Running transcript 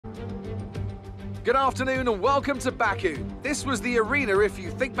Good afternoon and welcome to Baku. This was the arena, if you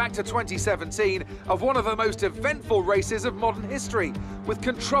think back to 2017, of one of the most eventful races of modern history, with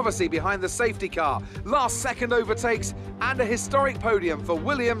controversy behind the safety car, last-second overtakes, and a historic podium for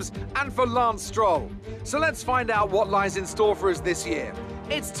Williams and for Lance Stroll. So let's find out what lies in store for us this year.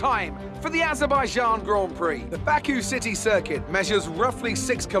 It's time for the Azerbaijan Grand Prix. The Baku city circuit measures roughly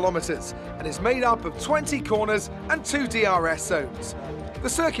 6 kilometers and is made up of 20 corners and 2 DRS zones. The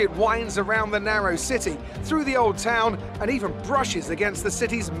circuit winds around the narrow city, through the old town, and even brushes against the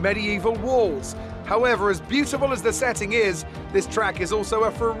city's medieval walls. However, as beautiful as the setting is, this track is also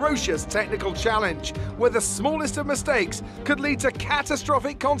a ferocious technical challenge, where the smallest of mistakes could lead to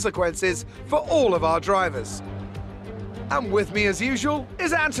catastrophic consequences for all of our drivers. And with me, as usual,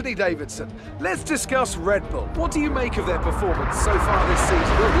 is Anthony Davidson. Let's discuss Red Bull. What do you make of their performance so far this season?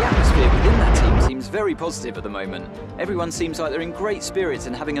 Well, the atmosphere within that team seems very positive at the moment. Everyone seems like they're in great spirits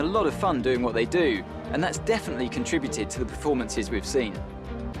and having a lot of fun doing what they do. And that's definitely contributed to the performances we've seen.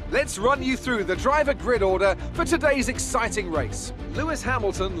 Let's run you through the driver grid order for today's exciting race. Lewis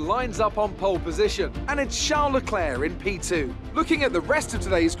Hamilton lines up on pole position, and it's Charles Leclerc in P2. Looking at the rest of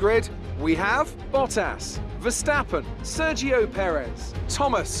today's grid, we have Bottas, Verstappen, Sergio Perez,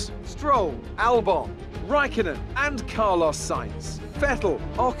 Thomas, Stroll, Albon, Raikkonen and Carlos Sainz, Vettel,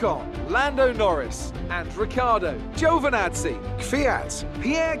 Ocon, Lando Norris and Ricciardo, Giovinazzi, Kvyat,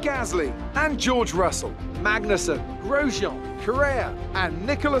 Pierre Gasly and George Russell, Magnussen, Grosjean, Correa and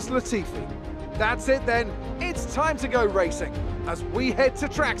Nicholas Latifi. That's it then, it's time to go racing as we head to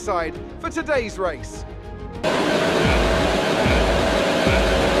trackside for today's race.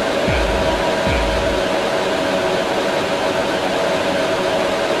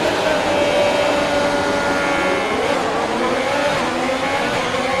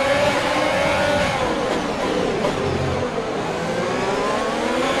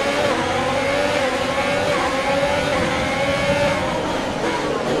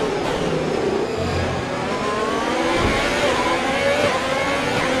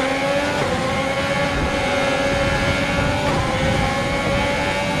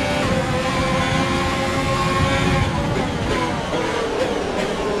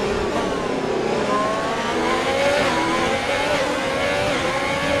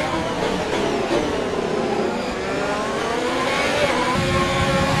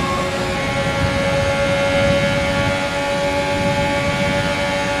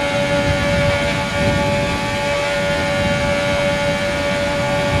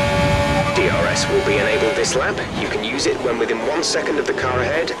 Will be enabled this lap. You can use it when within 1 second of the car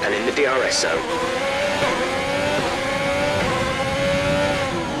ahead and in the DRS zone.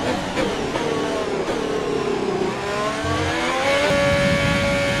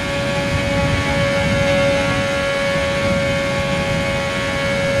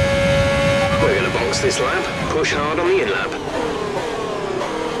 We're going to box this lap, push hard on the in-lap.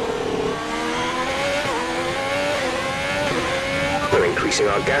 Increasing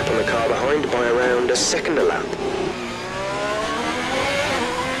our gap on the car behind by around a second a lap.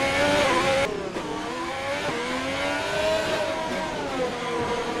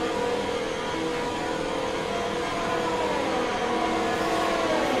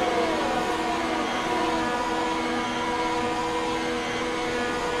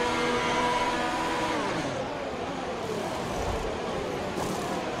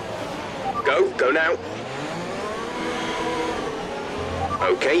 Go now.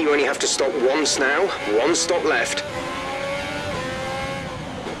 Okay, you only have to stop once now. 1 stop left.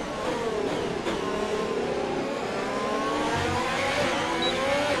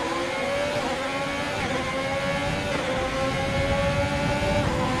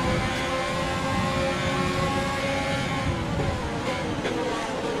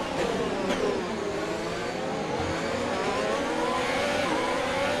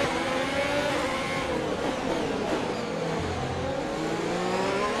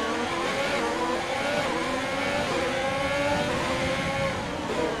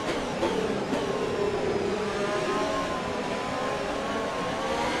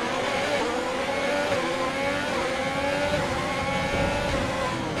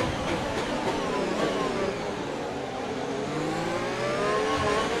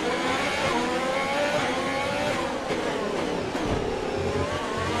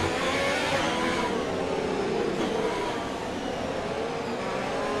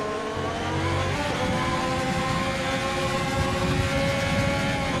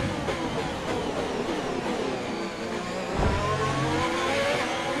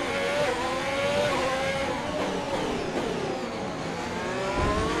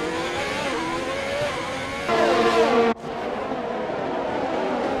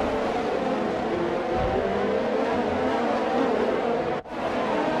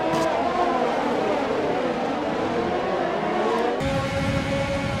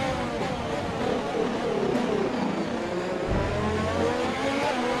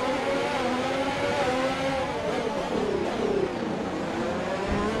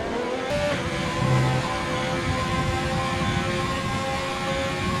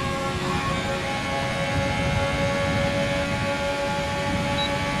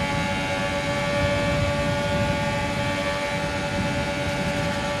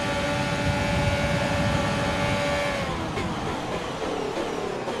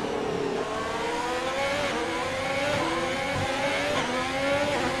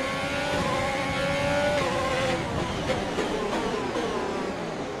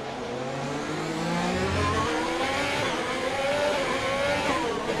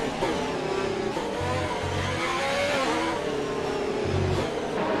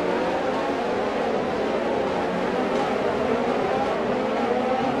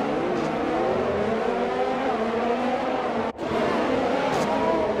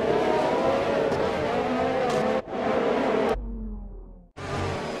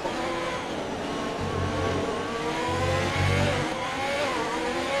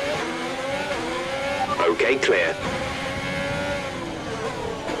 Okay, clear.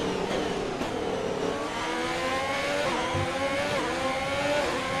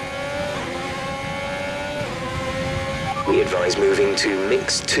 We advise moving to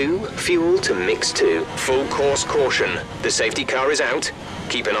mix 2, fuel to mix 2. Full course caution. The safety car is out.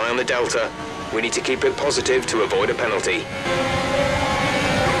 Keep an eye on the delta. We need to keep it positive to avoid a penalty.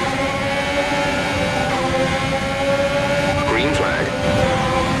 Green flag.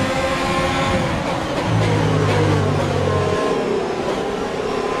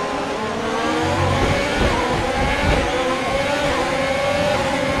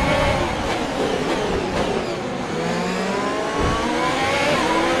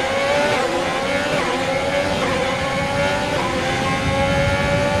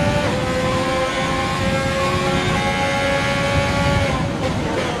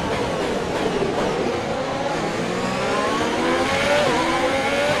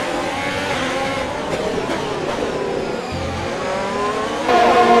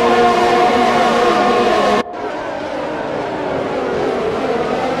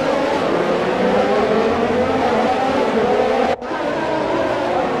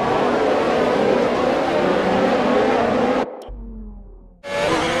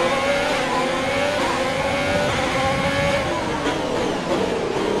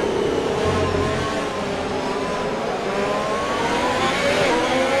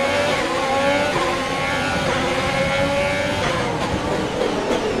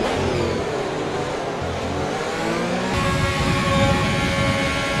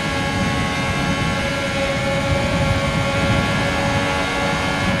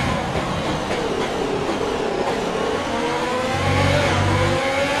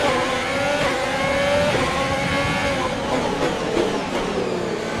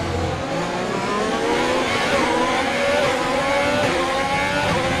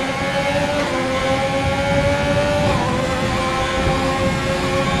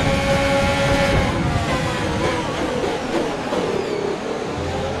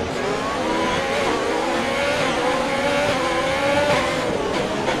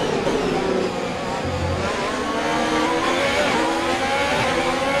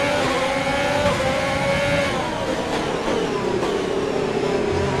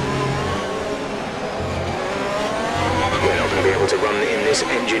 To run in this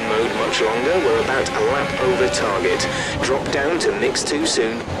engine mode much longer. We're about a lap over target. Drop down to mix 2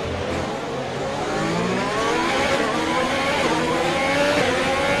 soon.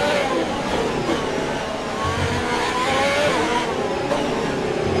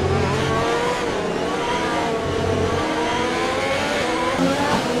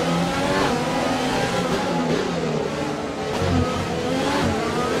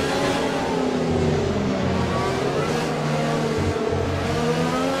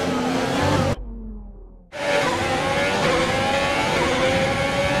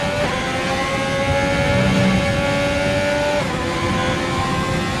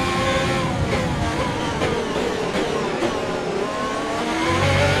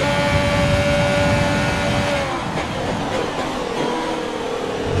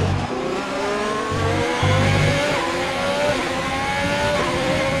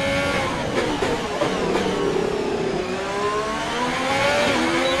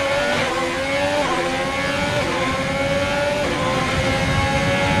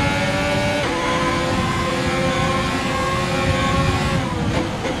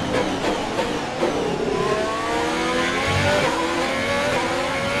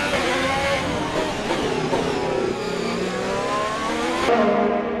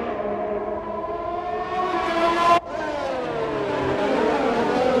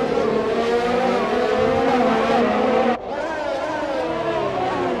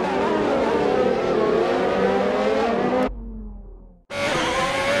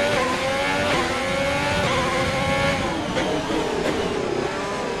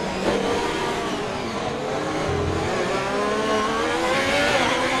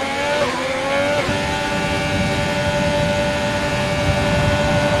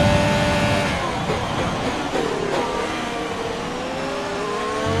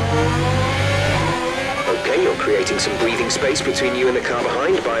 Creating some breathing space between you and the car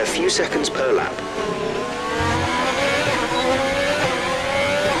behind by a few seconds per lap.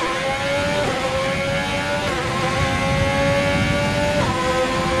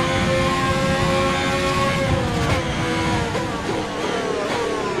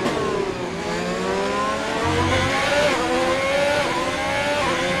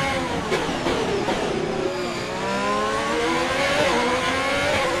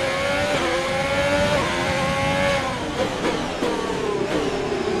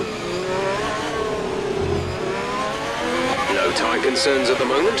 concerns at the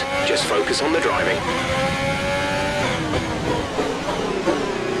moment. Just focus on the driving.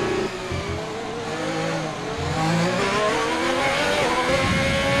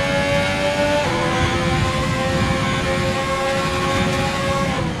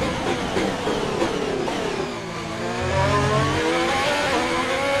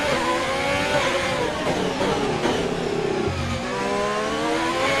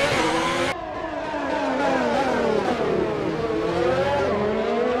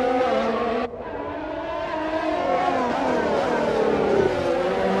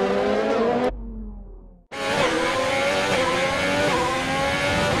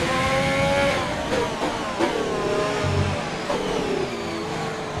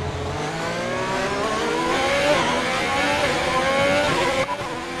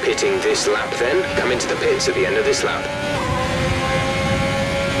 Pitting this lap then, come into the pits at the end of this lap.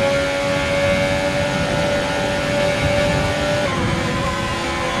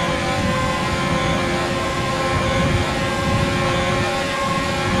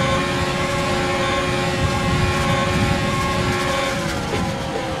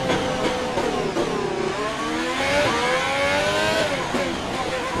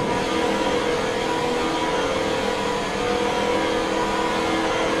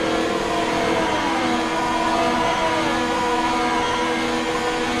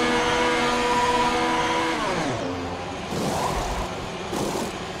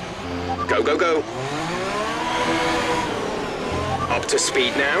 Go, go, go. Up to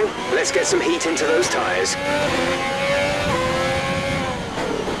speed now. Let's get some heat into those tyres.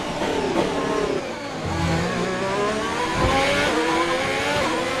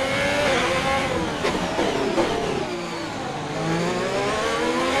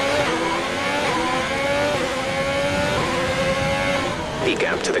 The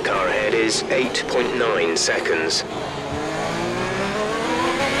gap to the car ahead is 8.9 seconds.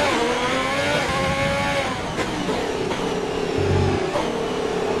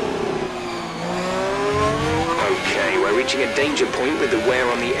 Reaching a danger point with the wear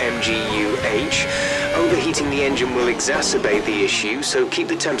on the MGU-H. Overheating the engine will exacerbate the issue, so keep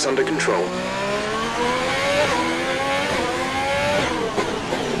the temps under control.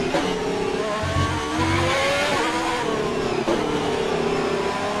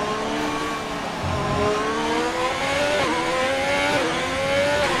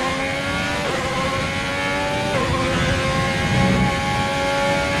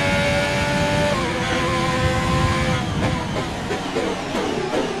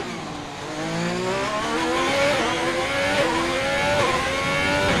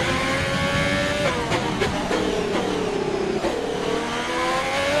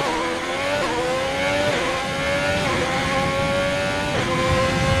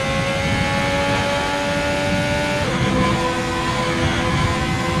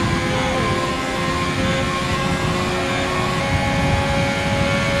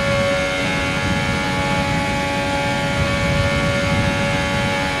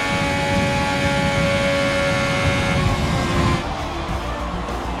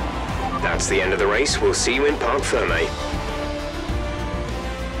 That's the end of the race. We'll see you in Parc Fermé.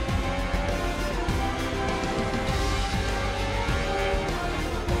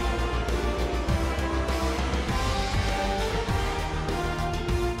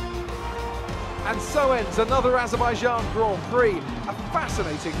 And so ends another Azerbaijan Grand Prix, a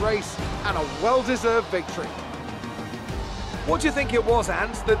fascinating race and a well-deserved victory. What do you think it was,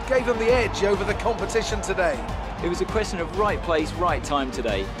 Ant, that gave them the edge over the competition today? It was a question of right place, right time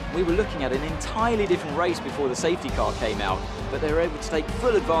today. We were looking at an entirely different race before the safety car came out, but they were able to take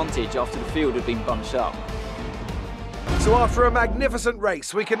full advantage after the field had been bunched up. So after a magnificent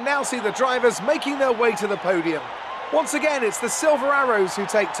race, we can now see the drivers making their way to the podium. Once again, it's the Silver Arrows who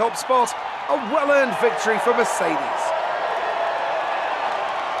take top spot, a well-earned victory for Mercedes.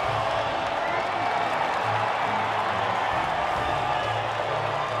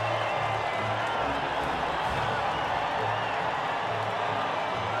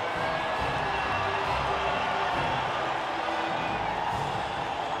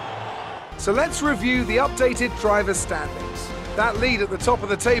 So let's review the updated driver standings. That lead at the top of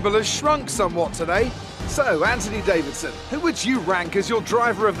the table has shrunk somewhat today. So, Anthony Davidson, who would you rank as your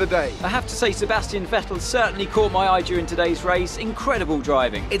driver of the day? I have to say Sebastian Vettel certainly caught my eye during today's race. Incredible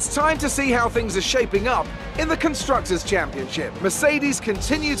driving. It's time to see how things are shaping up in the Constructors' Championship. Mercedes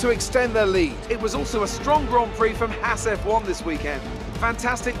continue to extend their lead. It was also a strong Grand Prix from Haas F1 this weekend.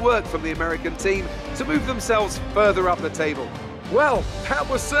 Fantastic work from the American team to move themselves further up the table. Well, that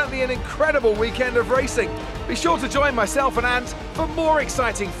was certainly an incredible weekend of racing. Be sure to join myself and Ant for more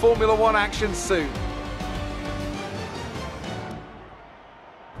exciting Formula One action soon.